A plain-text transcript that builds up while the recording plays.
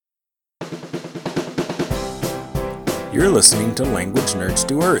You're listening to Language Nerds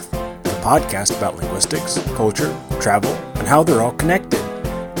to Earth, the podcast about linguistics, culture, travel, and how they're all connected.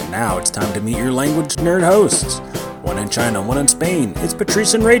 And now it's time to meet your language nerd hosts. One in China, one in Spain. It's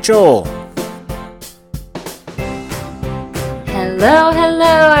Patrice and Rachel.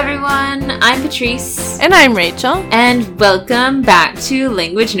 Hello everyone. I'm Patrice. And I'm Rachel. And welcome back to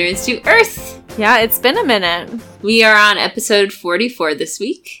Language Nerds to Earth. Yeah, it's been a minute. We are on episode 44 this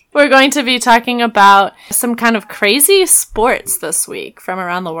week. We're going to be talking about some kind of crazy sports this week from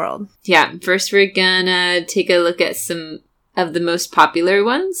around the world. Yeah, first we're gonna take a look at some of the most popular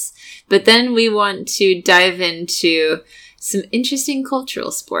ones, but then we want to dive into some interesting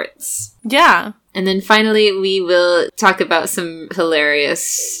cultural sports. Yeah. And then finally we will talk about some hilarious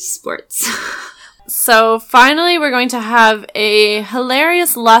sports. So finally, we're going to have a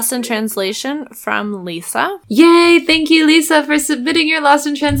hilarious Lost in Translation from Lisa. Yay! Thank you, Lisa, for submitting your Lost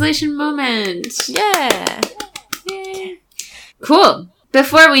in Translation moment. Yeah! Yay! Cool.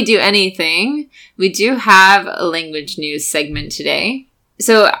 Before we do anything, we do have a language news segment today.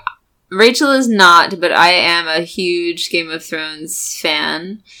 So Rachel is not, but I am a huge Game of Thrones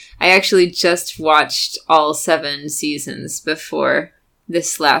fan. I actually just watched all 7 seasons before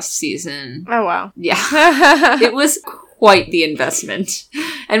this last season. Oh, wow. Yeah. It was quite the investment.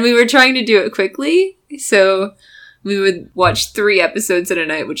 And we were trying to do it quickly, so we would watch 3 episodes in a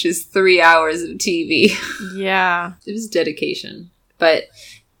night, which is 3 hours of TV. Yeah. It was dedication. But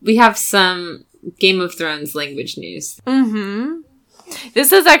we have some Game of Thrones language news. Mm-hmm.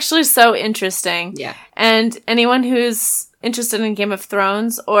 This is actually so interesting. Yeah. And anyone who's interested in Game of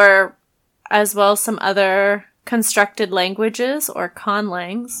Thrones, or as well some other constructed languages or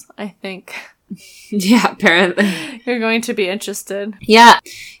conlangs, I think. Yeah, apparently. You're going to be interested. Yeah.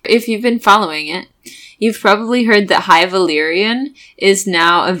 If you've been following it, you've probably heard that High Valyrian is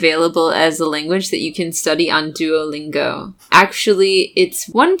now available as a language that you can study on Duolingo. Actually, it's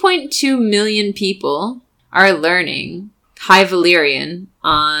 1.2 million people are learning High Valyrian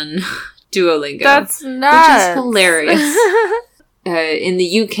on Duolingo. That's nuts. Which is hilarious. In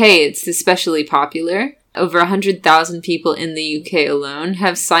the UK, it's especially popular. Over 100,000 people in the UK alone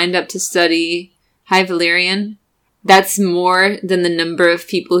have signed up to study High Valyrian. That's more than the number of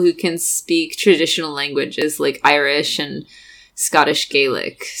people who can speak traditional languages like Irish and Scottish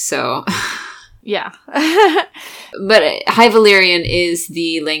Gaelic. So, yeah. But High Valyrian is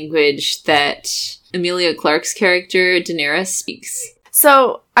the language that Emilia Clarke's character Daenerys speaks.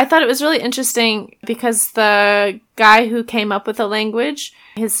 So I thought it was really interesting because the guy who came up with the language,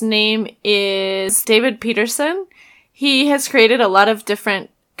 his name is David Peterson. He has created a lot of different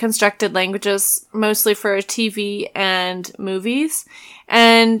constructed languages, mostly for TV and movies.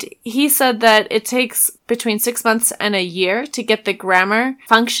 And he said that it takes between 6 months and a year to get the grammar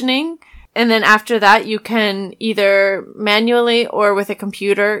functioning. And then after that, you can either manually or with a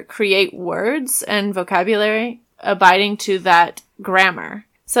computer create words and vocabulary abiding to that grammar.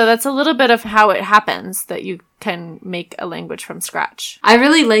 So that's a little bit of how it happens that you can make a language from scratch. I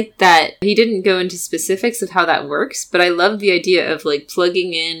really like that he didn't go into specifics of how that works, but I love the idea of like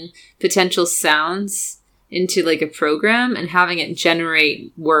plugging in potential sounds into like a program and having it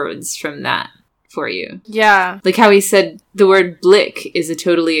generate words from that for you. Yeah. Like how he said the word blick is a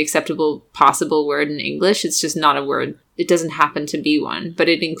totally acceptable possible word in English. It's just not a word. It doesn't happen to be one, but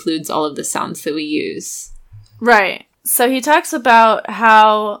it includes all of the sounds that we use. Right. So he talks about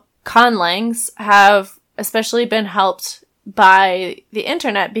how conlangs have especially been helped by the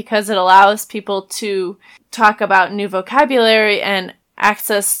internet because it allows people to talk about new vocabulary and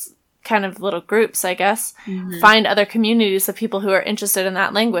access kind of little groups, I guess, find other communities of people who are interested in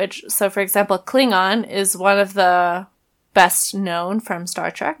that language. So, for example, Klingon is one of the best known from Star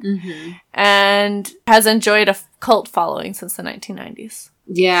Trek and has enjoyed a cult following since the 1990s.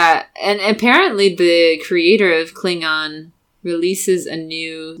 Yeah, and apparently the creator of Klingon releases a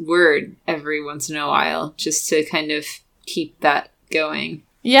new word every once in a while just to kind of keep that going.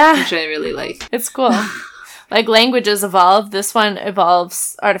 Yeah. Which I really like. It's cool. Like languages evolve. This one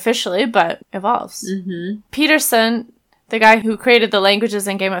evolves artificially, but evolves. Mm-hmm. Peterson, the guy who created the languages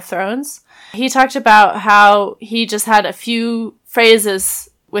in Game of Thrones, he talked about how he just had a few phrases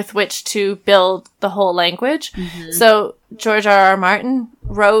with which to build the whole language. Mm-hmm. So George R.R. Martin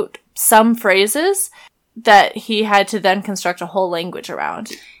wrote some phrases that he had to then construct a whole language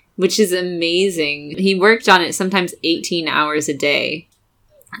around. Which is amazing. He worked on it sometimes 18 hours a day.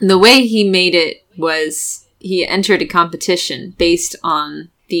 The way he made it was he entered a competition based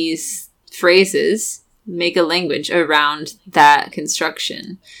on these phrases, make a language around that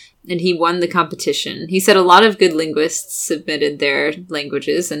construction. and he won the competition. He said a lot of good linguists submitted their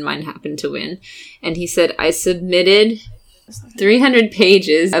languages, and mine happened to win. And he said, I submitted 300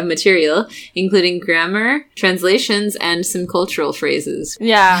 pages of material, including grammar, translations, and some cultural phrases.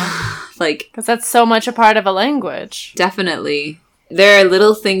 Yeah. Like, because that's so much a part of a language. Definitely. There are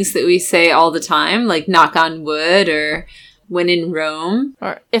little things that we say all the time, like knock on wood or when in Rome.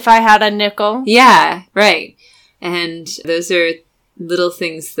 Or if I had a nickel. Yeah, right. And those are little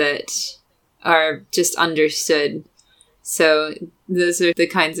things that are just understood. So those are the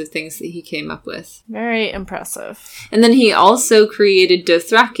kinds of things that he came up with. Very impressive. And then he also created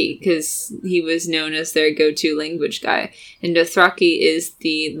Dothraki because he was known as their go-to language guy. And Dothraki is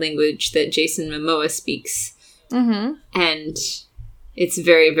the language that Jason Momoa speaks. Mm-hmm. And it's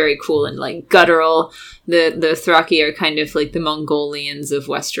very, very cool and like guttural. The Dothraki are kind of like the Mongolians of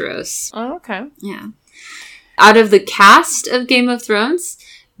Westeros. Oh, okay. Yeah. Out of the cast of Game of Thrones,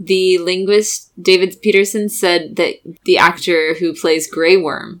 the linguist David Peterson said that the actor who plays Grey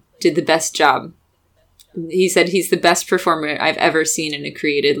Worm did the best job. He said he's the best performer I've ever seen in a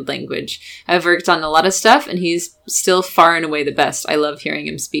created language. I've worked on a lot of stuff, and he's still far and away the best. I love hearing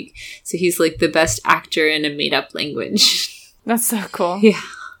him speak. So he's like the best actor in a made-up language. That's so cool. Yeah.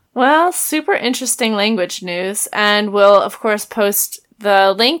 Well, super interesting language news. And we'll, of course, post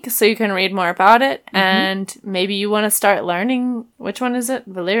the link so you can read more about it. Mm-hmm. And maybe you want to start learning. Which one is it?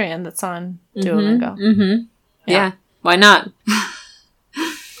 Valyrian that's on Duolingo. Mm-hmm. Yeah. Why not?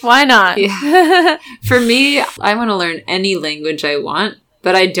 Why not? Yeah. For me, I want to learn any language I want,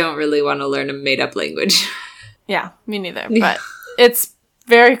 but I don't really want to learn a made-up language. Yeah, me neither. But it's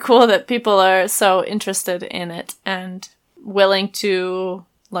very cool that people are so interested in it and willing to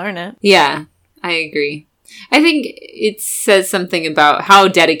learn it. Yeah, I agree. I think it says something about how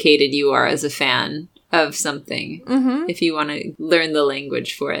dedicated you are as a fan of something if you want to learn the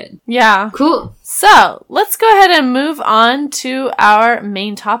language for it. Yeah. Cool. So, let's go ahead and move on to our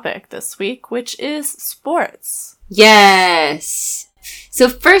main topic this week, which is sports. Yes. So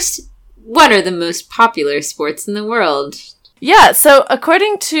first, what are the most popular sports in the world? Yeah, so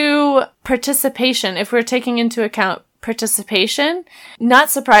according to participation, if we're taking into account participation, not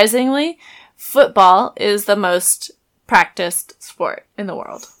surprisingly, football is the most practiced sport in the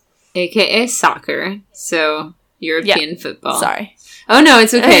world. AKA soccer. So, European football. Sorry. Oh, no,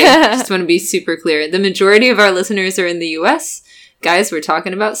 it's okay. Just want to be super clear. The majority of our listeners are in the US. Guys, we're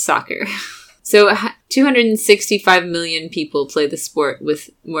talking about soccer. So, 265 million people play the sport with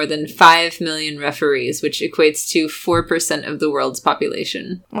more than 5 million referees, which equates to 4% of the world's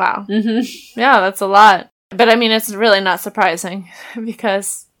population. Wow. Mm-hmm. Yeah, that's a lot. But I mean, it's really not surprising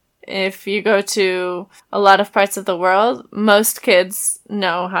because if you go to a lot of parts of the world, most kids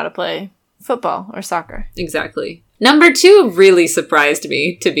know how to play football or soccer. Exactly. Number 2 really surprised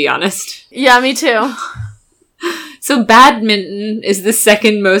me, to be honest. Yeah, me too. So badminton is the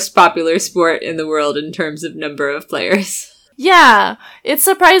second most popular sport in the world in terms of number of players. Yeah, it's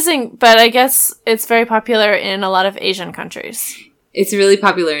surprising, but I guess it's very popular in a lot of Asian countries. It's really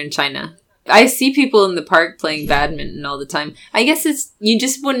popular in China. I see people in the park playing badminton all the time. I guess you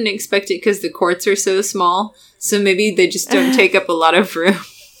just wouldn't expect it because the courts are so small. So maybe they just don't take up a lot of room.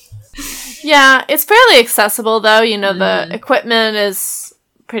 Yeah, it's fairly accessible though. You know, the equipment is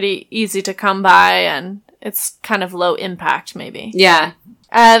pretty easy to come by and it's kind of low impact maybe. Yeah.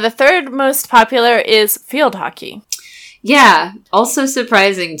 The third most popular is field hockey. Yeah. Also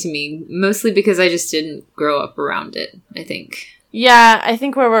surprising to me, mostly because I just didn't grow up around it, I think. Yeah, I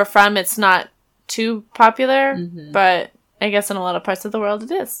think where we're from, it's not too popular, but I guess in a lot of parts of the world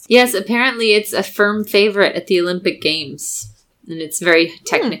it is. Yes, apparently it's a firm favorite at the Olympic Games, and it's very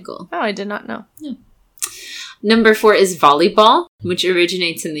technical. Oh, I did not know. Yeah. Number 4 is volleyball, which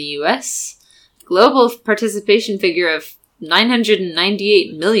originates in the U.S. Global participation figure of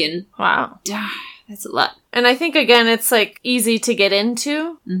 998 million. Wow. That's a lot. And I think, again, it's like easy to get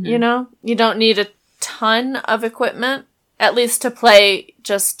into, you know? You don't need a ton of equipment. At least to play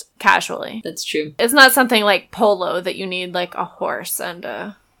just casually. That's true. It's not something like polo that you need like a horse and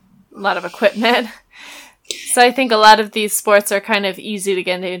a lot of equipment. So I think a lot of these sports are kind of easy to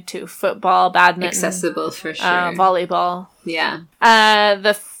get into. Football, badminton. Accessible for sure. Volleyball. Yeah.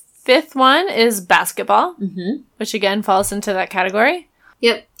 The fifth one is basketball, which again falls into that category.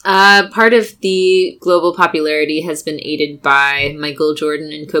 Yep. Part of the global popularity has been aided by Michael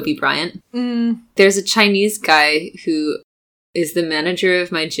Jordan and Kobe Bryant. There's a Chinese guy who is the manager of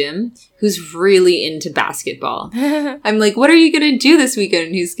my gym who's really into basketball. I'm like, what are you going to do this weekend?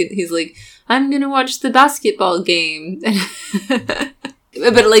 And he's like, I'm going to watch the basketball game.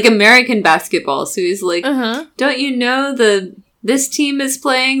 But like American basketball. So he's like, don't you know the this team is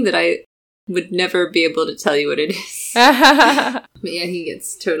playing that I would never be able to tell you what it is. But yeah, he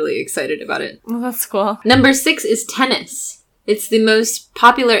gets totally excited about it. Well, that's cool. Number 6 is tennis. It's the most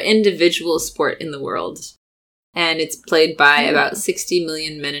popular individual sport in the world. And it's played by about 60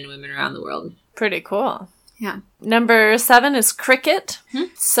 million men and women around the world. Pretty cool. Yeah. Number 7 is cricket.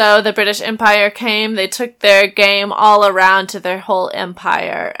 So the British Empire came, they took their game all around to their whole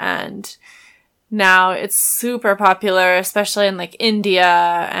empire, and now it's super popular, especially in like India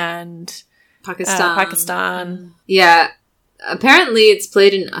and Pakistan. Yeah. Apparently it's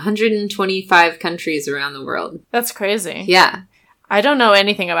played in 125 countries around the world. That's crazy. Yeah. I don't know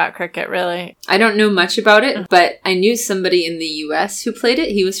anything about cricket, really. I don't know much about it, but I knew somebody in the US who played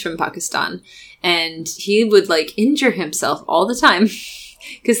it. He was from Pakistan. And he would, like, injure himself all the time.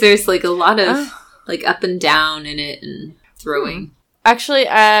 Because there's, like, a lot of, like, up and down in it and throwing. Actually,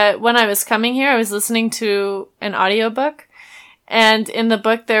 when I was coming here, I was listening to an audiobook. And in the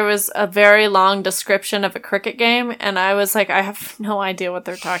book, there was a very long description of a cricket game. And I was like, I have no idea what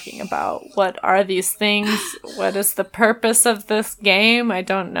they're talking about. What are these things? What is the purpose of this game? I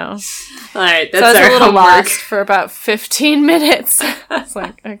don't know. All right, that's so I was our a little homework. lost for about 15 minutes. I was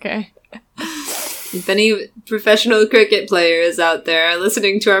like, okay. If any professional cricket players out there are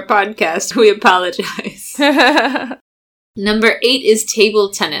listening to our podcast, we apologize. Number 8 is table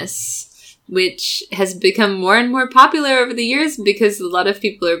tennis, which has become more and more popular over the years because a lot of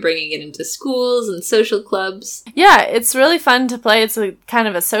people are bringing it into schools and social clubs. Yeah, it's really fun to play. It's a kind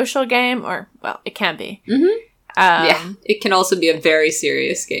of a social game, or, well, it can be. Mm-hmm. Yeah, it can also be a very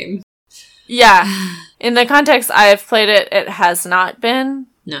serious game. Yeah. In the context I've played it, it has not been.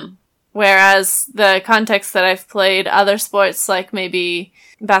 No. Whereas the context that I've played other sports, like maybe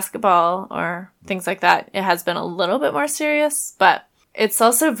basketball or things like that, it has been a little bit more serious, but it's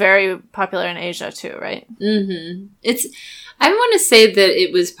also very popular in Asia too, right? Mm-hmm. I want to say that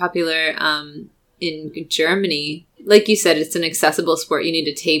it was popular in Germany. Like you said, it's an accessible sport. You need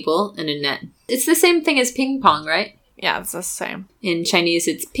a table and a net. It's the same thing as ping pong, right? Yeah, it's the same. In Chinese,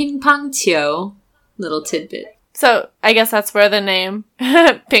 it's ping pong qiu. Little tidbit. So I guess that's where the name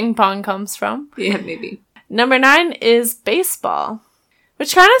ping pong comes from. Yeah, maybe. Number 9 is baseball,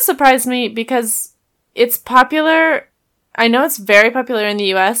 which kind of surprised me because it's popular. I know it's very popular in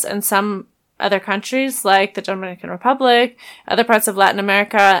the US and some other countries like the Dominican Republic, other parts of Latin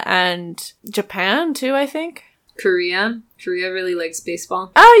America, and Japan too, I think. Korea really likes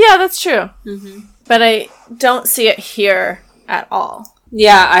baseball. Oh, yeah, that's true. Mm-hmm. But I don't see it here at all.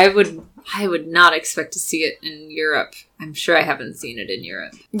 Yeah, I would not expect to see it in Europe. I'm sure I haven't seen it in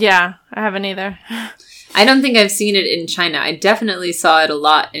Europe. Yeah, I haven't either. I don't think I've seen it in China. I definitely saw it a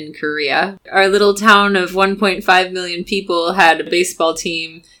lot in Korea. Our little town of 1.5 million people had a baseball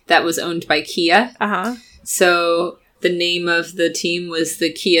team that was owned by Kia. Uh-huh. So the name of the team was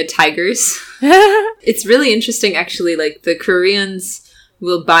the Kia Tigers. It's really interesting, actually. Like, the Koreans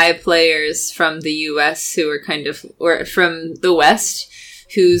will buy players from the US who are or from the West,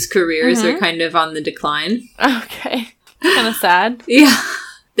 whose careers are kind of on the decline. Okay. Kind of sad. Yeah.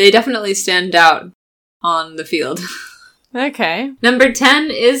 They definitely stand out on the field. Okay. Number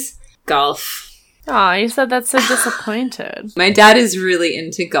 10 is golf. Aw, you said that's so disappointed. My dad is really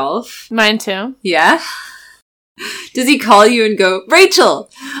into golf. Mine too. Yeah? Does he call you and go, Rachel,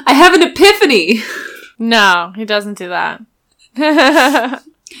 I have an epiphany? No, he doesn't do that.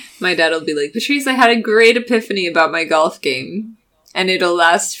 My dad will be like, Patrice, I had a great epiphany about my golf game. And it'll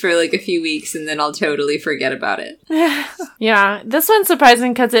last for like a few weeks and then I'll totally forget about it. Yeah, this one's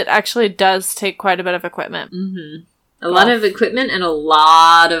surprising because it actually does take quite a bit of equipment. Mm-hmm. A lot of equipment and a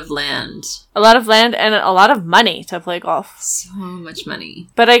lot of land. A lot of land and a lot of money to play golf. So much money.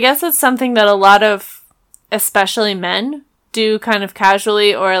 But I guess it's something that a lot of, especially men, do kind of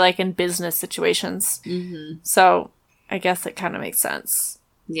casually or like in business situations. Mm-hmm. So I guess it kind of makes sense.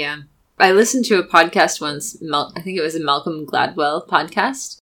 Yeah. I listened to a podcast once, I think it was a Malcolm Gladwell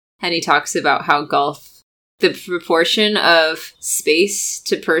podcast, and he talks about how golf, the proportion of space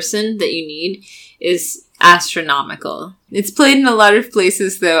to person that you need is astronomical. It's played in a lot of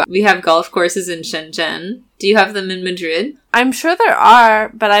places, though. We have golf courses in Shenzhen. Do you have them in Madrid? I'm sure there are,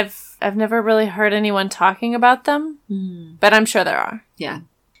 but I've never really heard anyone talking about them. But I'm sure there are. Yeah.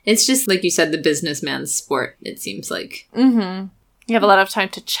 It's just, like you said, the businessman's sport, it seems like. Mm-hmm. You have a lot of time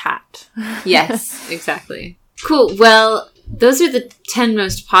to chat. Yes, exactly. Cool. Well, those are the 10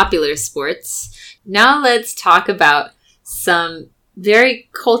 most popular sports. Now let's talk about some very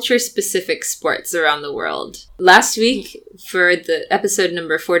culture-specific sports around the world. Last week, for the episode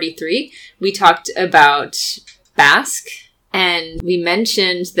number 43, we talked about Basque, and we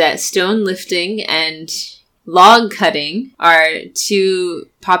mentioned that stone lifting and log cutting are two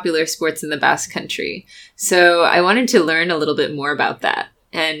popular sports in the Basque Country. So I wanted to learn a little bit more about that.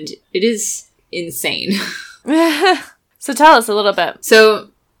 And it is insane. So tell us a little bit. So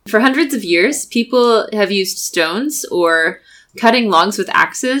for hundreds of years, people have used stones or cutting logs with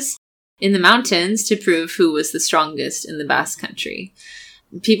axes in the mountains to prove who was the strongest in the Basque Country.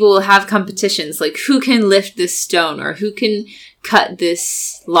 People will have competitions like who can lift this stone or who can cut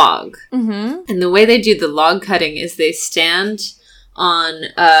this log. Mm-hmm. And the way they do the log cutting is they stand on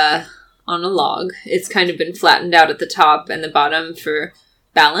a log. It's kind of been flattened out at the top and the bottom for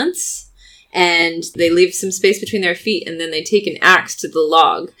balance. And they leave some space between their feet, and then they take an axe to the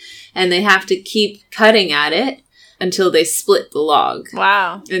log. And they have to keep cutting at it until they split the log.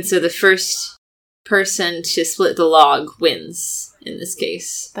 Wow. And so the first person to split the log wins, in this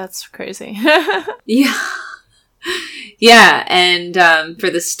case. That's crazy. Yeah. Yeah, and for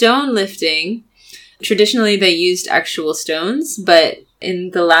the stone lifting, traditionally they used actual stones, but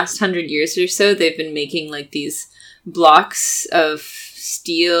in the last 100 years or so, they've been making like these blocks of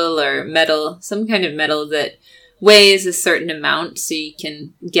steel or metal, some kind of metal that weighs a certain amount so you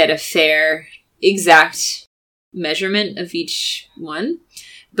can get a fair, exact measurement of each one.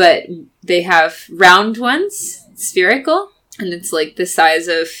 But they have round ones, spherical, and it's like the size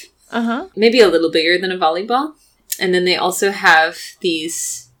of maybe a little bigger than a volleyball. And then they also have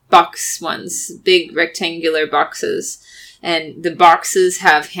these box ones, big rectangular boxes. And the boxes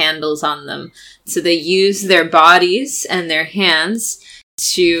have handles on them. So they use their bodies and their hands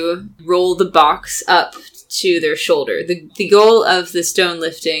to roll the box up to their shoulder. The goal of the stone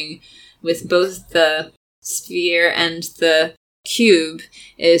lifting with both the sphere and the cube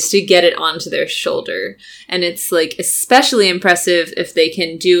is to get it onto their shoulder. And it's like especially impressive if they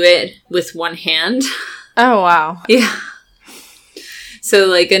can do it with one hand. Oh, wow. Yeah. So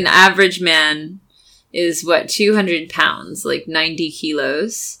like an average man is 200 pounds, like 90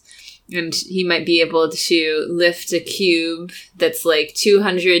 kilos. And he might be able to lift a cube that's like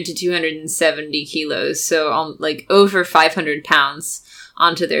 200 to 270 kilos. So like over 500 pounds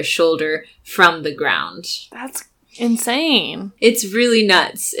onto their shoulder from the ground. That's insane. It's really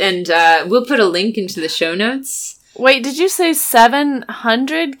nuts. And we'll put a link into the show notes. Wait, did you say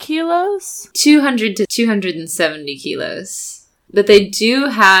 700 kilos? 200 to 270 kilos. But they do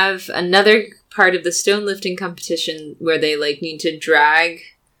have another part of the stone lifting competition where they like need to drag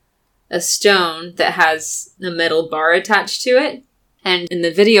a stone that has a metal bar attached to it. And in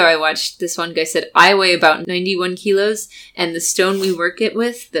the video I watched, this one guy said, I weigh about 91 kilos, and the stone we work it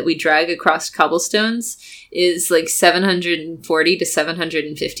with, that we drag across cobblestones, is like 740 to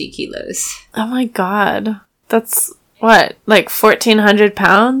 750 kilos. Oh my god. That's, what, like 1,400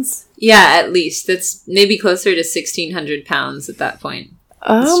 pounds? Yeah, at least. That's maybe closer to 1,600 pounds at that point.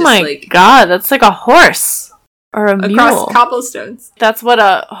 Oh my god, that's like a horse. Or a mule. Across cobblestones. That's what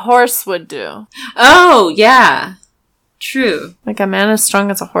a horse would do. Oh, yeah. True. Like a man as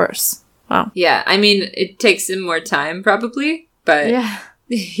strong as a horse. Wow. Yeah, I mean, it takes him more time, probably, but yeah,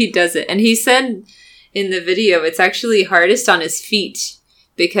 he does it. And he said in the video it's actually hardest on his feet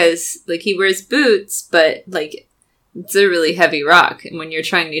because, like, he wears boots, but, like, it's a really heavy rock. And when you're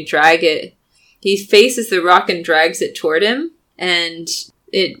trying to drag it, he faces the rock and drags it toward him, and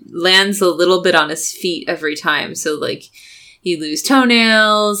it lands a little bit on his feet every time. So, like, you lose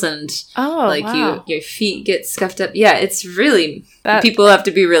toenails and, wow. your feet get scuffed up. Yeah, it's really... people have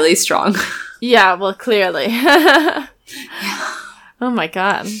to be really strong. Yeah, well, clearly. Yeah. Oh my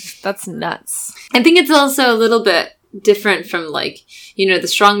god, that's nuts. I think it's also a little bit different from, like, you know, the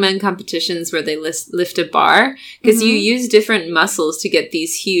strongman competitions where they lift a bar, because you use different muscles to get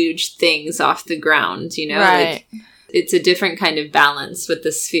these huge things off the ground, you know? Right. Like, it's a different kind of balance with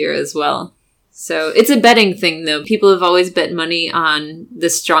the sphere as well. So it's a betting thing, though. People have always bet money on the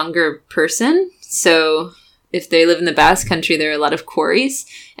stronger person. So if they live in the Basque Country, there are a lot of quarries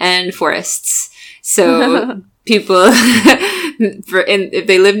and forests. So people, if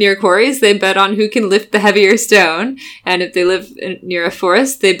they live near quarries, they bet on who can lift the heavier stone. And if they live near a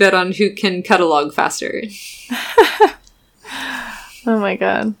forest, they bet on who can cut a log faster. Oh my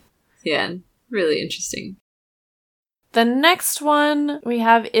god. Yeah, really interesting. The next one we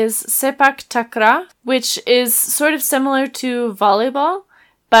have is Sepak Takraw, which is sort of similar to volleyball,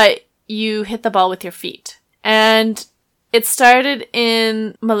 but you hit the ball with your feet. And it started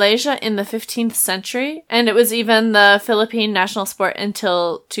in Malaysia in the 15th century, and it was even the Philippine national sport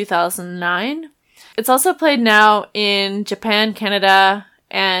until 2009. It's also played now in Japan, Canada,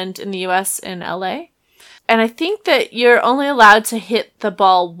 and in the US in LA. And I think that you're only allowed to hit the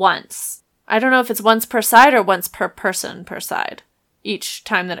ball once. I don't know if it's once per side or once per person per side, each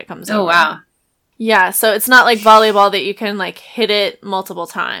time that it comes over. Oh, wow. Yeah, so it's not like volleyball that you can, like, hit it multiple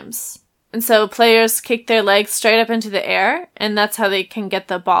times. And so players kick their legs straight up into the air, and that's how they can get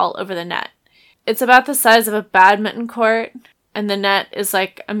the ball over the net. It's about the size of a badminton court, and the net is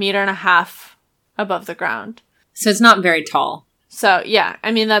like 1.5 meters above the ground. So it's not very tall. So, yeah,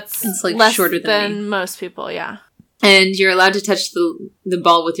 I mean, it's like less shorter than most people, yeah. And you're allowed to touch the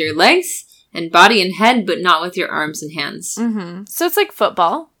ball with your legs and body and head, but not with your arms and hands. Mm-hmm. So it's like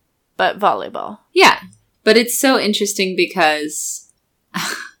football, but volleyball. Yeah. But it's so interesting because,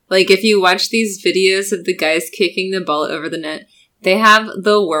 like, if you watch these videos of the guys kicking the ball over the net, they have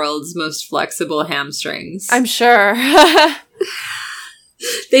the world's most flexible hamstrings. I'm sure.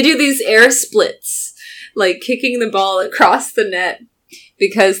 They do these air splits, like kicking the ball across the net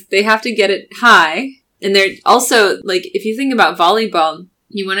because they have to get it high. And they're also, like, if you think about volleyball,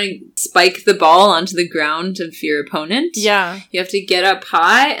 you want to spike the ball onto the ground of your opponent. Yeah. You have to get up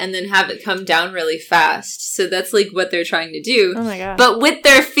high and then have it come down really fast. So that's, like, what they're trying to do. Oh my God. But with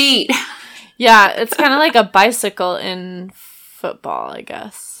their feet. Yeah, it's kind of like a bicycle in football, I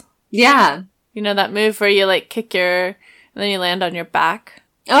guess. Yeah. You know that move where you, like, kick and then you land on your back?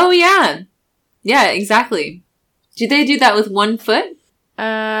 Oh, yeah. Yeah, exactly. Do they do that with one foot?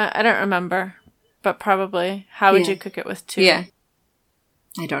 I don't remember. But probably. How would you cook it with two? Yeah.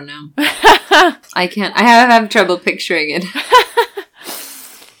 I don't know. I can't. I have trouble picturing it.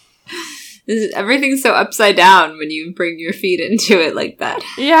 Everything's so upside down when you bring your feet into it like that.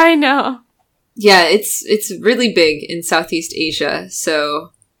 Yeah, I know. Yeah, it's really big in Southeast Asia.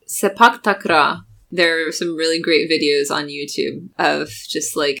 So, sepak takraw. There are some really great videos on YouTube of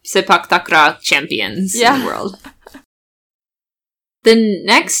just like sepak takraw champions in the world. The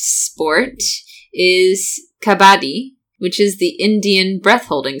next sport is kabaddi, which is the Indian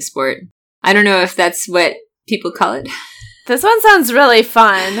breath-holding sport. I don't know if that's what people call it. This one sounds really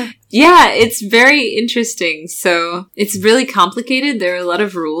fun. Yeah, it's very interesting. So it's really complicated. There are a lot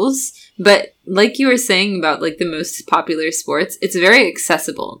of rules. But like you were saying about like the most popular sports, it's very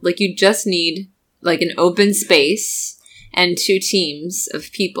accessible. Like you just need like an open space and 2 teams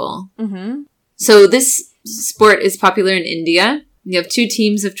of people. Mm-hmm. So this sport is popular in India. You have 2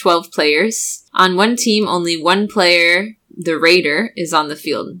 teams of 12 players. On one team, only one player, the raider, is on the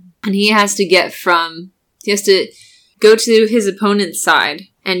field. And he has to go to his opponent's side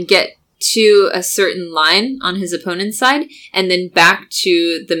and get to a certain line on his opponent's side and then back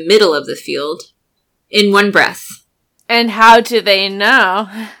to the middle of the field in one breath. And how do they know?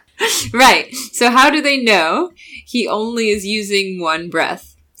 Right. So how do they know he only is using one breath?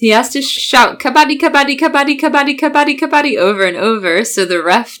 He has to shout, kabaddi, kabaddi, kabaddi, kabaddi, kabaddi, kabaddi, over and over, so the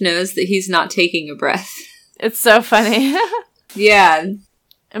ref knows that he's not taking a breath. It's so funny. Yeah.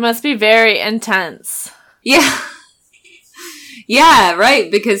 It must be very intense. Yeah. Yeah,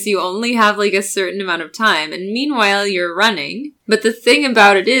 right, because you only have like a certain amount of time, and meanwhile you're running. But the thing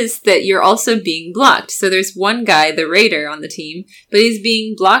about it is that you're also being blocked. So there's one guy, the raider, on the team, but he's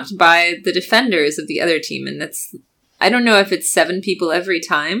being blocked by the defenders of the other team, and that's... I don't know if it's 7 people every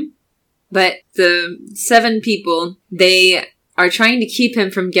time, but the 7 people, they are trying to keep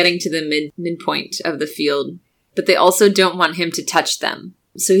him from getting to the midpoint of the field, but they also don't want him to touch them.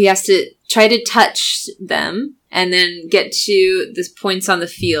 So he has to try to touch them and then get to the points on the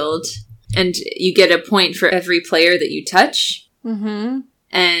field, and you get a point for every player that you touch. Mm-hmm.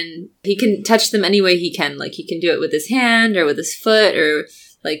 And he can touch them any way he can. Like, he can do it with his hand or with his foot or...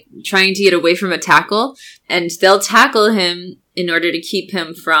 like trying to get away from a tackle, and they'll tackle him in order to keep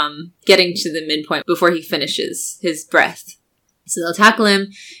him from getting to the midpoint before he finishes his breath. So they'll tackle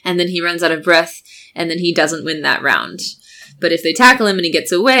him, and then he runs out of breath, and then he doesn't win that round. But if they tackle him and he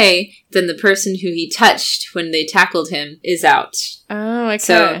gets away, then the person who he touched when they tackled him is out. Oh, okay.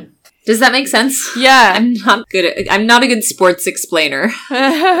 So, does that make sense? Yeah. I'm not a good sports explainer.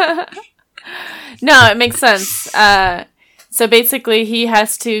 No, it makes sense. So basically, he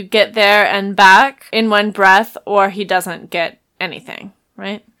has to get there and back in one breath, or he doesn't get anything,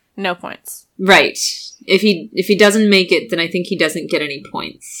 right? No points. Right. If he doesn't make it, then I think he doesn't get any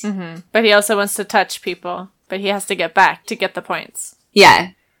points. Mm-hmm. But he also wants to touch people, but he has to get back to get the points.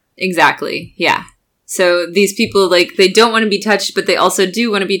 Yeah, exactly. Yeah. So these people, like, they don't want to be touched, but they also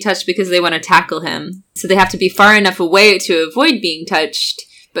do want to be touched because they want to tackle him. So they have to be far enough away to avoid being touched,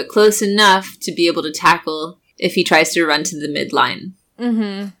 but close enough to be able to tackle if he tries to run to the midline.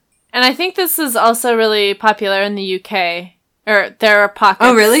 Mm-hmm. And I think this is also really popular in the UK. Or there are pockets.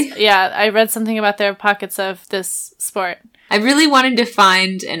 Oh, really? Yeah, I read something about there are pockets of this sport. I really wanted to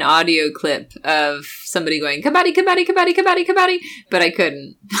find an audio clip of somebody going, kabaddi, kabaddi, kabaddi, kabaddi, kabaddi, but I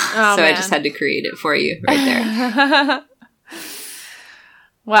couldn't. Oh, so man. I just had to create it for you right there.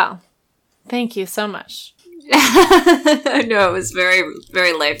 Well, Thank you so much. I know, it was very,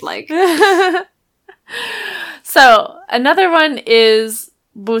 very lifelike. So, another one is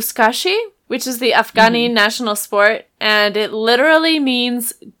Buzkashi, which is the Afghani national sport, and it literally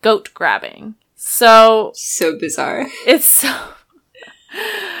means goat grabbing. So bizarre. It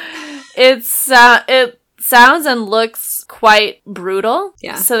sounds and looks quite brutal.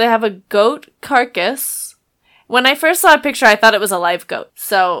 Yeah. So they have a goat carcass. When I first saw a picture, I thought it was a live goat.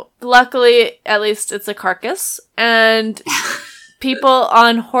 So luckily, at least it's a carcass. And people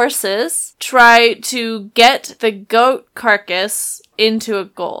on horses try to get the goat carcass into a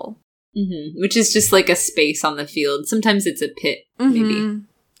goal. Mm-hmm. Which is just like a space on the field. Sometimes it's a pit, maybe.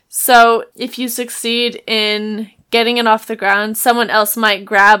 So if you succeed in getting it off the ground, someone else might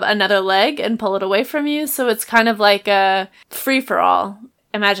grab another leg and pull it away from you. So it's kind of like a free-for-all.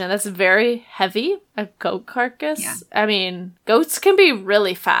 Imagine, that's very heavy, a goat carcass. Yeah. I mean, goats can be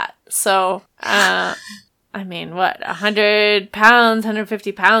really fat. So, I mean, what, 100 pounds,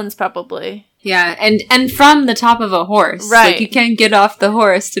 150 pounds probably. Yeah, and from the top of a horse. Right. Like, you can't get off the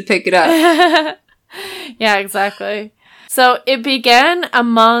horse to pick it up. Yeah, exactly. So it began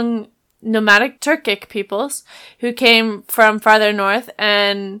among nomadic Turkic peoples who came from farther north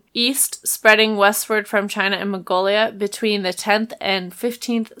and east, spreading westward from China and Mongolia between the 10th and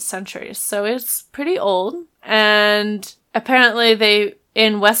 15th centuries. So it's pretty old. And apparently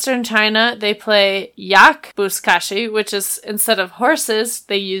in Western China, they play yak buzkashi, which is, instead of horses,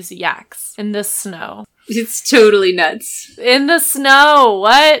 they use yaks in the snow. It's totally nuts. In the snow,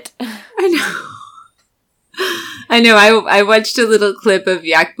 what? I know, I watched a little clip of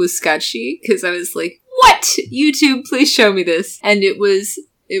Yak Buzkashi because I was like, what? YouTube, please show me this. And it was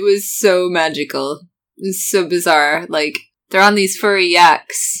so magical. It was so bizarre. Like, they're on these furry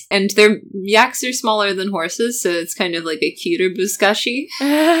yaks, and their yaks are smaller than horses, so it's kind of like a cuter Buzkashi.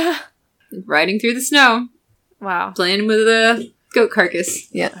 Riding through the snow. Wow. Playing with a goat carcass.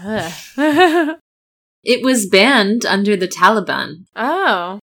 Yeah. It was banned under the Taliban.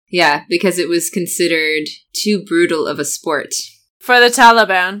 Oh. Yeah, because it was considered too brutal of a sport. For the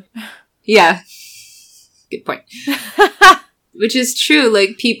Taliban. Yeah. Good point. Which is true.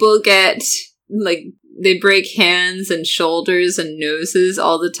 Like, people get, like, they break hands and shoulders and noses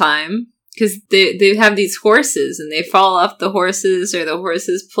all the time. Because they have these horses, and they fall off the horses, or the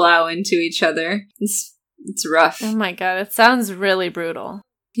horses plow into each other. It's rough. Oh my god, it sounds really brutal.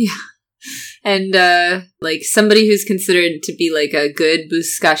 Yeah. And, like, somebody who's considered to be, like, a good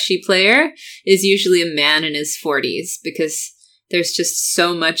Buzkashi player is usually a man in his 40s, because there's just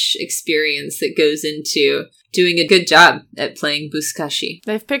so much experience that goes into doing a good job at playing Buzkashi.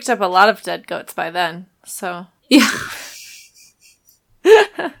 They've picked up a lot of dead goats by then, so... Yeah.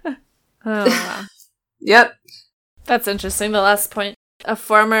 Oh, wow. Yep. That's interesting, the last point. A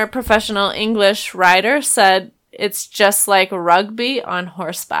former professional English writer said it's just like rugby on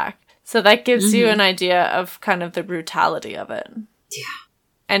horseback. So that gives you an idea of kind of the brutality of it. Yeah.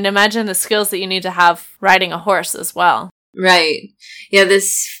 And imagine the skills that you need to have riding a horse as well. Right. Yeah,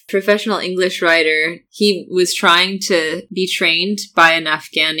 this professional English writer, he was trying to be trained by an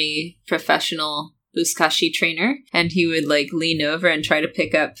Afghani professional Buzkashi trainer, and he would, like, lean over and try to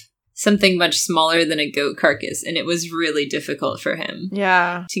pick up something much smaller than a goat carcass, and it was really difficult for him.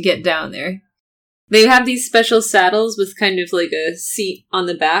 Yeah. To get down there. They have these special saddles with kind of like a seat on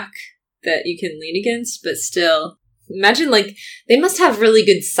the back that you can lean against, but still, imagine, like, they must have really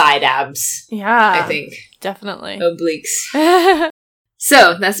good side abs. Yeah. I think. Definitely. Obliques.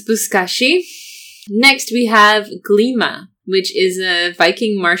 So, that's Buzkashi. Next, we have Glima, which is a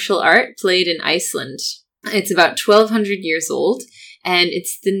Viking martial art played in Iceland. It's about 1,200 years old, and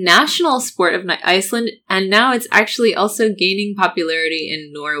it's the national sport of Iceland, and now it's actually also gaining popularity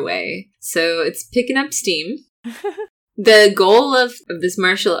in Norway. So, it's picking up steam. The goal of this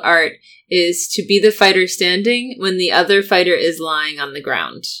martial art is to be the fighter standing when the other fighter is lying on the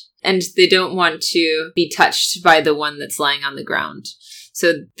ground. And they don't want to be touched by the one that's lying on the ground.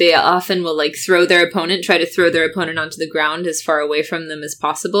 So they often will, like, try to throw their opponent onto the ground as far away from them as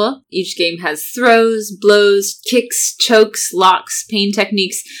possible. Each game has throws, blows, kicks, chokes, locks, pain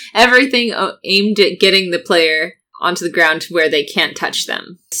techniques, everything aimed at getting the player onto the ground to where they can't touch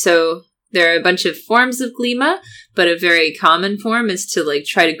them. So there are a bunch of forms of Glima, but a very common form is to, like,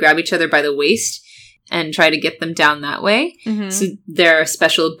 try to grab each other by the waist and try to get them down that way. Mm-hmm. So there are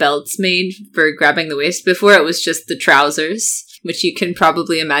special belts made for grabbing the waist. Before it was just the trousers, which you can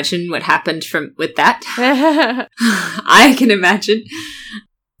probably imagine what happened with that. I can imagine.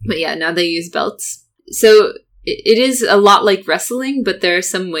 But yeah, now they use belts. So it is a lot like wrestling, but there are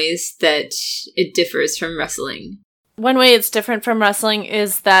some ways that it differs from wrestling. One way it's different from wrestling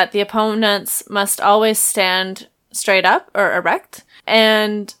is that the opponents must always stand straight up or erect,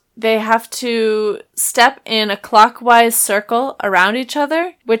 and they have to step in a clockwise circle around each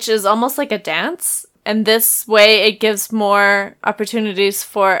other, which is almost like a dance. And this way it gives more opportunities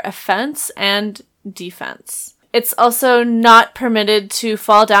for offense and defense. It's also not permitted to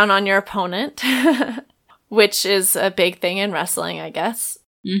fall down on your opponent, which is a big thing in wrestling, I guess.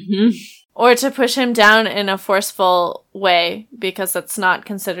 Mm-hmm. Or to push him down in a forceful way, because that's not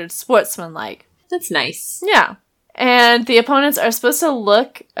considered sportsmanlike. That's nice. Yeah. And the opponents are supposed to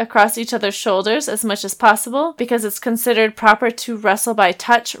look across each other's shoulders as much as possible, because it's considered proper to wrestle by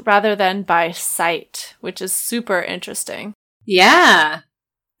touch rather than by sight, which is super interesting. Yeah.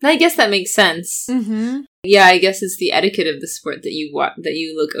 I guess that makes sense. Mm-hmm. Yeah, I guess it's the etiquette of the sport that you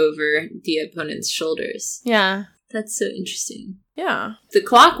look over the opponent's shoulders. Yeah. That's so interesting. Yeah. The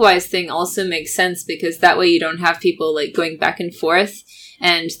clockwise thing also makes sense because that way you don't have people like going back and forth,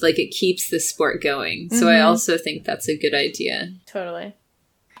 and like it keeps the sport going. So I also think that's a good idea. Totally.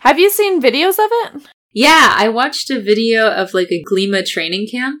 Have you seen videos of it? Yeah, I watched a video of like a Glima training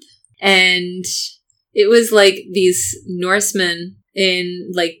camp, and it was like these Norsemen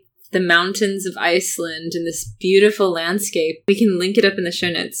in like the mountains of Iceland in this beautiful landscape. We can link it up in the show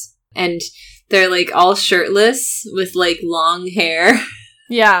notes. And they're like all shirtless with like long hair.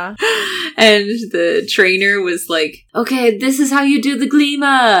 Yeah. And the trainer was like, okay, this is how you do the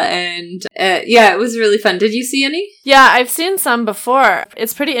Glima. And yeah, it was really fun. Did you see any? Yeah, I've seen some before.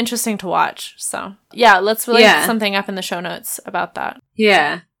 It's pretty interesting to watch. So yeah, let's link something up in the show notes about that.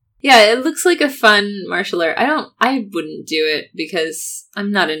 Yeah. Yeah, it looks like a fun martial art. I wouldn't do it because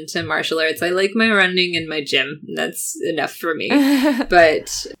I'm not into martial arts. I like my running and my gym. And that's enough for me.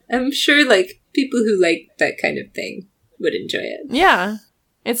 But I'm sure like people who like that kind of thing would enjoy it. Yeah.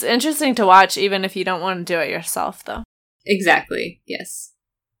 It's interesting to watch even if you don't want to do it yourself, though. Exactly. Yes.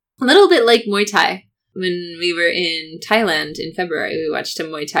 A little bit like Muay Thai. When we were in Thailand in February, we watched a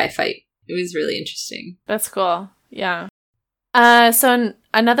Muay Thai fight. It was really interesting. That's cool. Yeah. So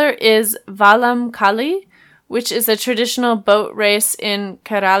another is Valam Kali, which is a traditional boat race in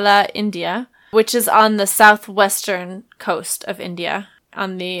Kerala, India, which is on the southwestern coast of India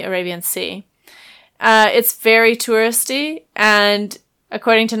on the Arabian Sea. It's very touristy, and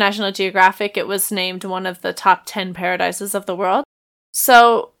according to National Geographic, it was named one of the top 10 paradises of the world.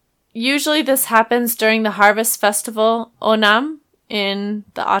 So usually this happens during the harvest festival Onam in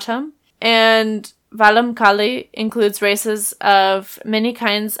the autumn, and Valam Kali includes races of many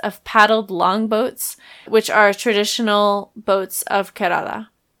kinds of paddled longboats, which are traditional boats of Kerala.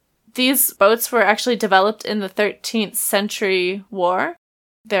 These boats were actually developed in the 13th century war.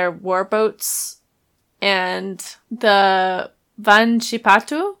 They're war boats, and the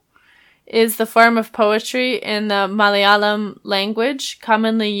Vanchipatu is the form of poetry in the Malayalam language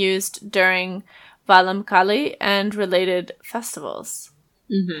commonly used during Valam Kali and related festivals.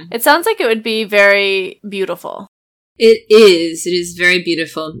 Mm-hmm. It sounds like it would be very beautiful. It is. It is very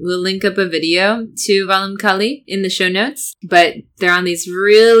beautiful. We'll link up a video to Valam Kali in the show notes. But they're on these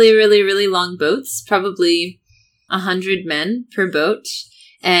really, really, really long boats, probably 100 men per boat.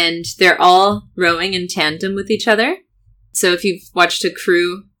 And they're all rowing in tandem with each other. So if you've watched a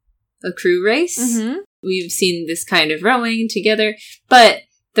crew race, we've seen this kind of rowing together. But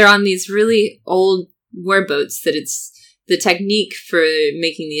they're on these really old war boats that the technique for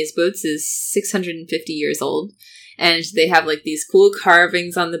making these boats is 650 years old. And they have like these cool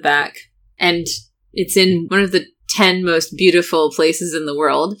carvings on the back. And it's in one of the 10 most beautiful places in the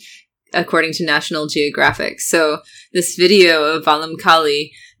world, according to National Geographic. So this video of Valam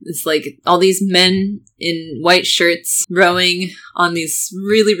Kali, it's like all these men in white shirts rowing on these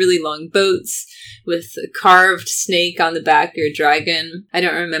really, really long boats with a carved snake on the back or dragon. I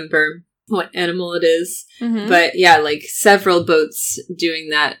don't remember what animal it is. Mm-hmm. But yeah, like several boats doing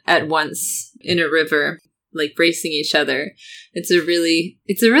that at once in a river, like racing each other. It's a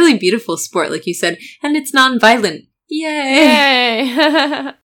really beautiful sport, like you said, and it's non-violent. Yay!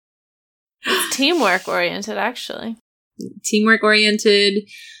 Yay! It's teamwork oriented, actually. Teamwork oriented.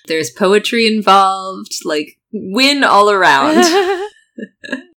 There's poetry involved. Like, win all around.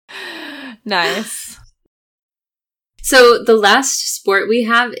 Nice. So the last sport we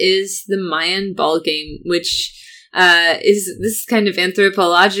have is the Mayan ball game, which this is kind of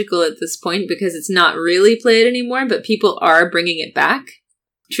anthropological at this point because it's not really played anymore, but people are bringing it back.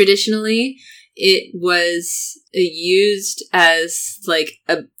 Traditionally, it was used as like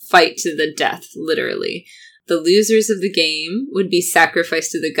a fight to the death, literally. The losers of the game would be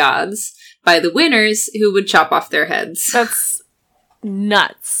sacrificed to the gods by the winners, who would chop off their heads. That's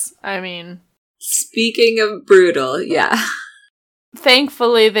nuts. I mean... Speaking of brutal, yeah.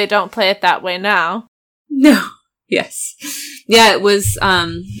 Thankfully, they don't play it that way now. No. Yes. Yeah, it was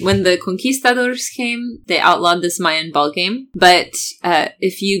when the conquistadors came, they outlawed this Mayan ball game. But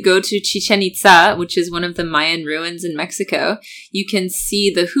if you go to Chichen Itza, which is one of the Mayan ruins in Mexico, you can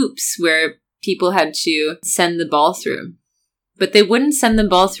see the hoops where people had to send the ball through. But they wouldn't send the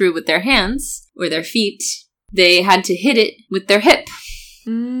ball through with their hands or their feet. They had to hit it with their hip.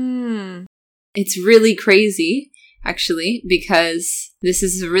 It's really crazy, actually, because this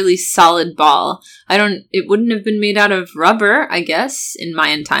is a really solid ball. It wouldn't have been made out of rubber, I guess, in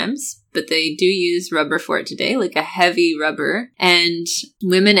Mayan times, but they do use rubber for it today, like a heavy rubber. And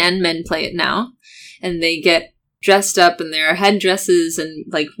women and men play it now. And they get dressed up in their headdresses and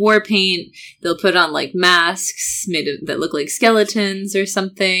like war paint. They'll put on like masks that look like skeletons or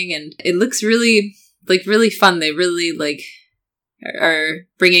something. And it looks really fun. They really are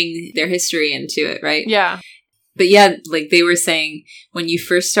bringing their history into it, right? Yeah. But yeah, like they were saying, when you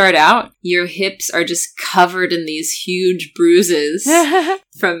first start out, your hips are just covered in these huge bruises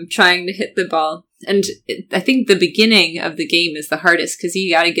from trying to hit the ball. And I think the beginning of the game is the hardest because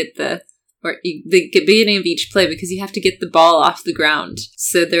you got to get the beginning of each play because you have to get the ball off the ground.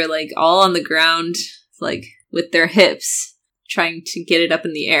 So they're like all on the ground, like with their hips, trying to get it up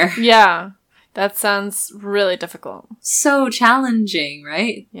in the air. Yeah. That sounds really difficult. So challenging,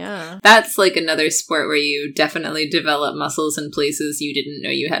 right? Yeah. That's like another sport where you definitely develop muscles in places you didn't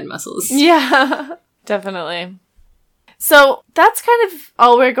know you had muscles. Yeah, definitely. So that's kind of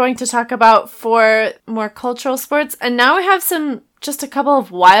all we're going to talk about for more cultural sports. And now we have just a couple of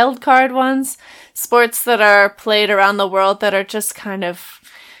wild card ones. Sports that are played around the world that are just kind of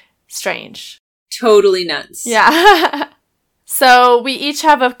strange. Totally nuts. Yeah. So we each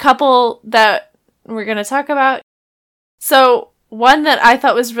have a couple that we're going to talk about. So one that I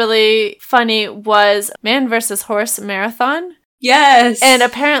thought was really funny was man versus horse marathon. Yes. And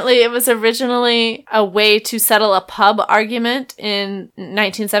apparently it was originally a way to settle a pub argument in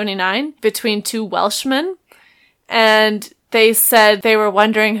 1979 between two Welshmen. And they said they were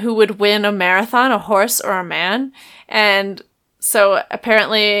wondering who would win a marathon, a horse or a man. And so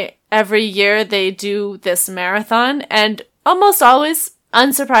apparently every year they do this marathon, and almost always,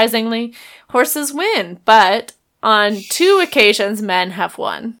 unsurprisingly, horses win. But on 2 occasions, men have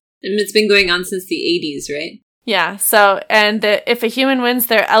won. And it's been going on since the 80s, right? Yeah, so, and if a human wins,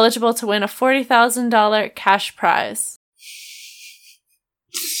 they're eligible to win a $40,000 cash prize.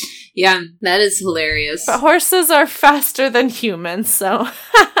 Yeah, that is hilarious. But horses are faster than humans, so...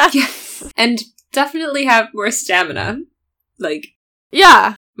 Yes. And definitely have more stamina. Like...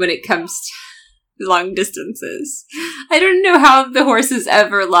 Yeah. When it comes to long distances. I don't know how the horses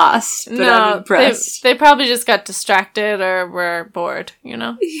ever lost, but I'm impressed. They probably just got distracted or were bored, you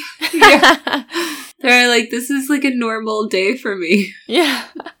know? Yeah. They're like, this is like a normal day for me. Yeah.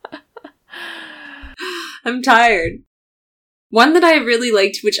 I'm tired. One that I really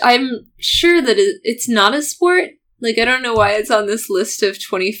liked, which I'm sure that it's not a sport. Like, I don't know why it's on this list of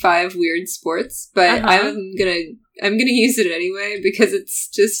 25 weird sports, but I'm gonna use it anyway because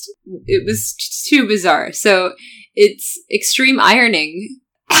it was too bizarre. So it's extreme ironing.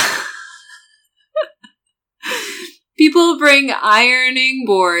 People bring ironing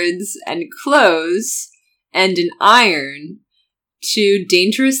boards and clothes and an iron to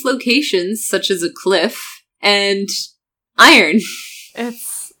dangerous locations such as a cliff and iron.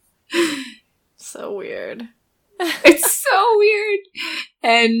 It's so weird. It's so weird.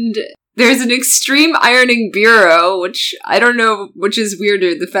 And there's an extreme ironing bureau, which I don't know which is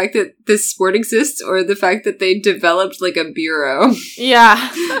weirder, the fact that this sport exists or the fact that they developed like a bureau.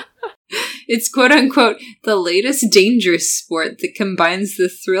 Yeah. It's quote-unquote the latest dangerous sport that combines the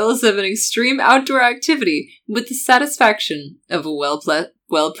thrills of an extreme outdoor activity with the satisfaction of a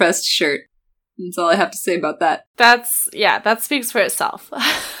well-pressed shirt. That's all I have to say about that. That speaks for itself.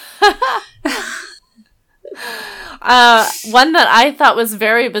 One that I thought was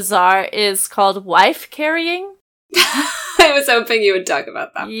very bizarre is called wife carrying. I was hoping you would talk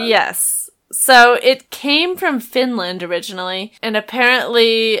about that one. Yes. So it came from Finland originally, and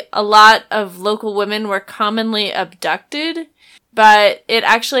apparently a lot of local women were commonly abducted, but it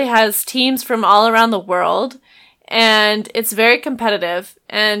actually has teams from all around the world, and it's very competitive,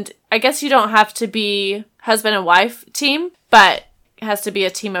 and I guess you don't have to be husband and wife team, but it has to be a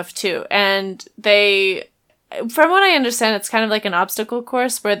team of 2, and from what I understand, it's kind of like an obstacle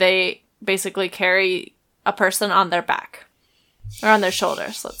course where they basically carry a person on their back. Or on their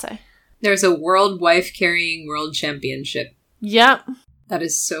shoulders, let's say. There's a World Wife Carrying World Championship. Yep. That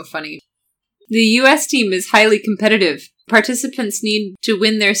is so funny. The U.S. team is highly competitive, participants need to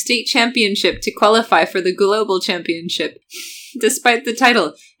win their state championship to qualify for the global championship. Despite the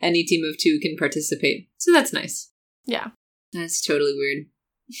title, any team of 2 can participate. So that's nice. Yeah. That's totally weird.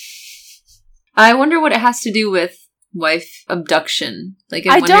 I wonder what it has to do with wife abduction. Like,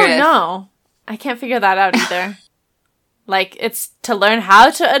 I don't know. I can't figure that out either. Like, it's to learn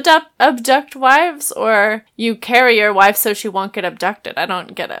how to abduct wives, or you carry your wife so she won't get abducted. I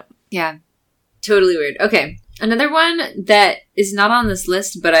don't get it. Yeah. Totally weird. Okay. Another one that is not on this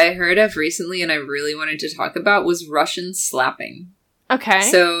list, but I heard of recently and I really wanted to talk about was Russian slapping. Okay.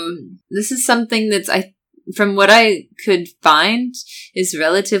 So this is something that's, from what I could find, is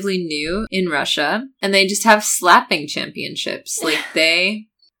relatively new in Russia. And they just have slapping championships. Like, they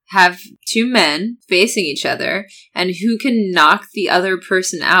have 2 men facing each other and who can knock the other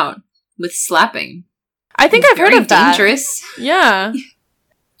person out with slapping. I think I've heard of that. Dangerous. Yeah.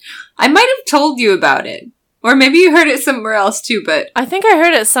 I might have told you about it. Or maybe you heard it somewhere else too, but... I think I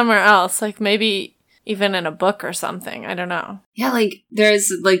heard it somewhere else. Like, maybe even in a book or something. I don't know. Yeah, like,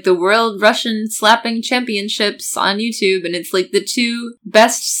 there's, like, the World Russian Slapping Championships on YouTube, and it's, like, the 2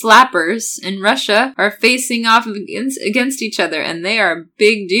 best slappers in Russia are facing off against each other, and they are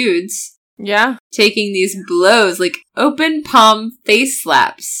big dudes. Yeah. Taking these blows, like, open palm face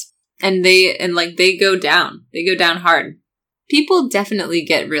slaps. And they go down. They go down hard. People definitely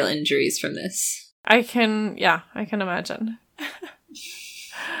get real injuries from this. I can imagine.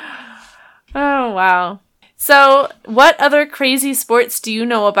 Oh, wow. So, what other crazy sports do you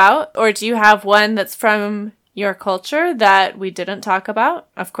know about? Or do you have one that's from your culture that we didn't talk about?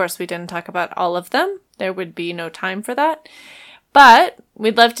 Of course, we didn't talk about all of them. There would be no time for that. But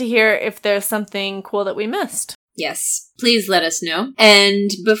we'd love to hear if there's something cool that we missed. Yes, please let us know.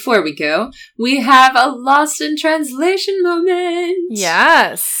 And before we go, we have a Lost in Translation moment.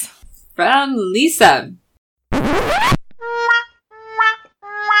 Yes. From Lisa.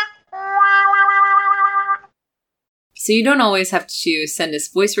 So you don't always have to send us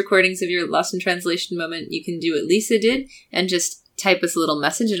voice recordings of your Lost in Translation moment. You can do what Lisa did and just type us a little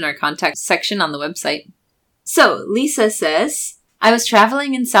message in our contact section on the website. So Lisa says, I was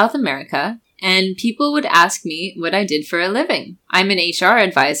traveling in South America and people would ask me what I did for a living. I'm an HR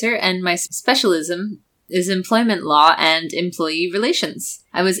advisor and my specialism is employment law and employee relations.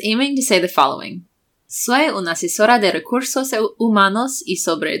 I was aiming to say the following. Soy una asesora de recursos humanos y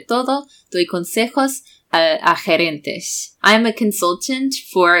sobre todo doy consejos a gerentes. I'm a consultant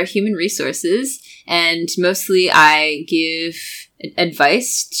for human resources and mostly I give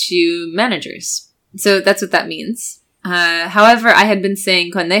advice to managers. So that's what that means. However, I had been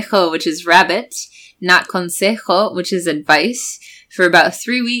saying conejo, which is rabbit, not consejo, which is advice, for about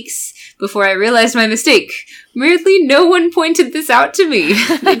 3 weeks before I realized my mistake. Weirdly, no one pointed this out to me.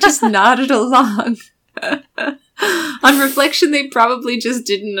 They just nodded along. On reflection, they probably just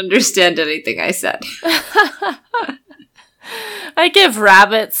didn't understand anything I said. I give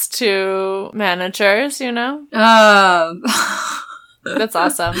rabbits to managers, you know? That's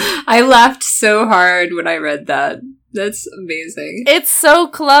awesome. I laughed so hard when I read that. That's amazing. It's so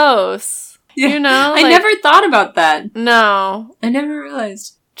close. Yeah. You know? I never thought about that. No. I never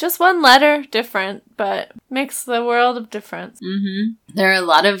realized. Just one letter different, but makes the world of difference. Mm-hmm. There are a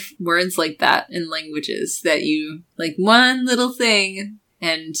lot of words like that in languages that you, like one little thing,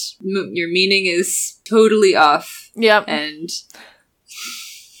 and your meaning is totally off. Yep. And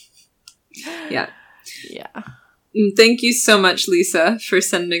yeah. Yeah. Thank you so much, Lisa, for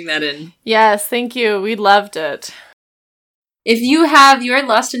sending that in. Yes, thank you. We loved it. If you have your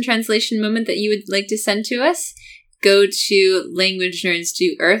Lost in Translation moment that you would like to send to us, go to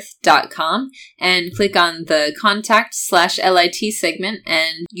languagenerdsdoearth.com and click on the contact/LIT segment,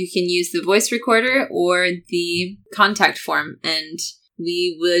 and you can use the voice recorder or the contact form, and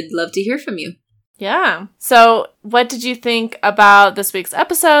we would love to hear from you. Yeah. So what did you think about this week's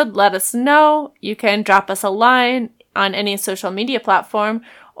episode? Let us know. You can drop us a line on any social media platform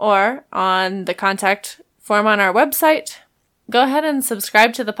or on the contact form on our website. Go ahead and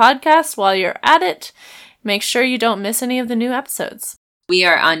subscribe to the podcast while you're at it. Make sure you don't miss any of the new episodes. We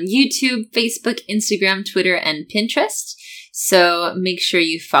are on YouTube, Facebook, Instagram, Twitter, and Pinterest. So make sure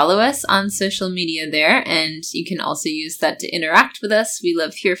you follow us on social media there, and you can also use that to interact with us. We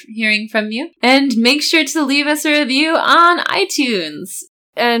love hearing from you. And make sure to leave us a review on iTunes.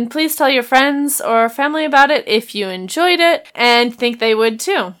 And please tell your friends or family about it if you enjoyed it and think they would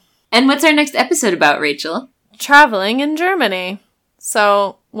too. And what's our next episode about, Rachel? Traveling in Germany.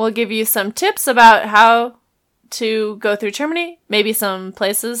 So we'll give you some tips about how to go through Germany, maybe some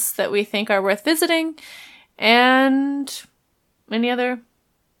places that we think are worth visiting, and any other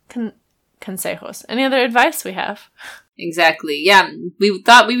consejos, any other advice we have. Exactly. Yeah, we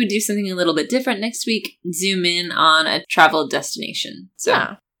thought we would do something a little bit different next week, zoom in on a travel destination.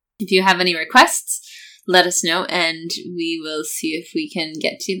 So if you have any requests, let us know and we will see if we can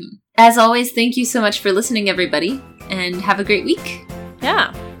get to them. As always, thank you so much for listening, everybody, and have a great week.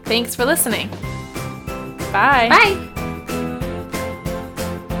 Yeah. Thanks for listening. Bye. Bye.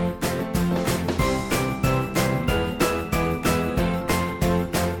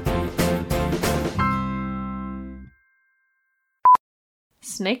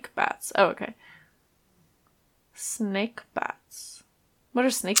 Snake bats. Oh, okay. Snake bats. What are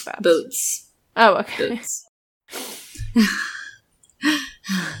snake bats? Boats. Oh, okay. Boats.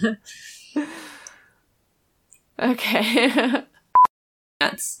 Okay.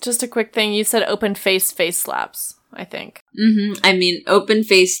 That's just a quick thing. You said open face slaps, I think. Mm-hmm. I mean,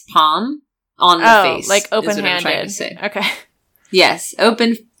 open-faced palm on the face. Like open-handed. Is what I'm trying to say. Okay. Yes,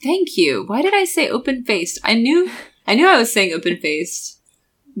 open. Thank you. Why did I say open-faced? I knew I was saying open-faced,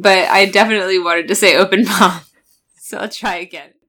 but I definitely wanted to say open palm. So I'll try again.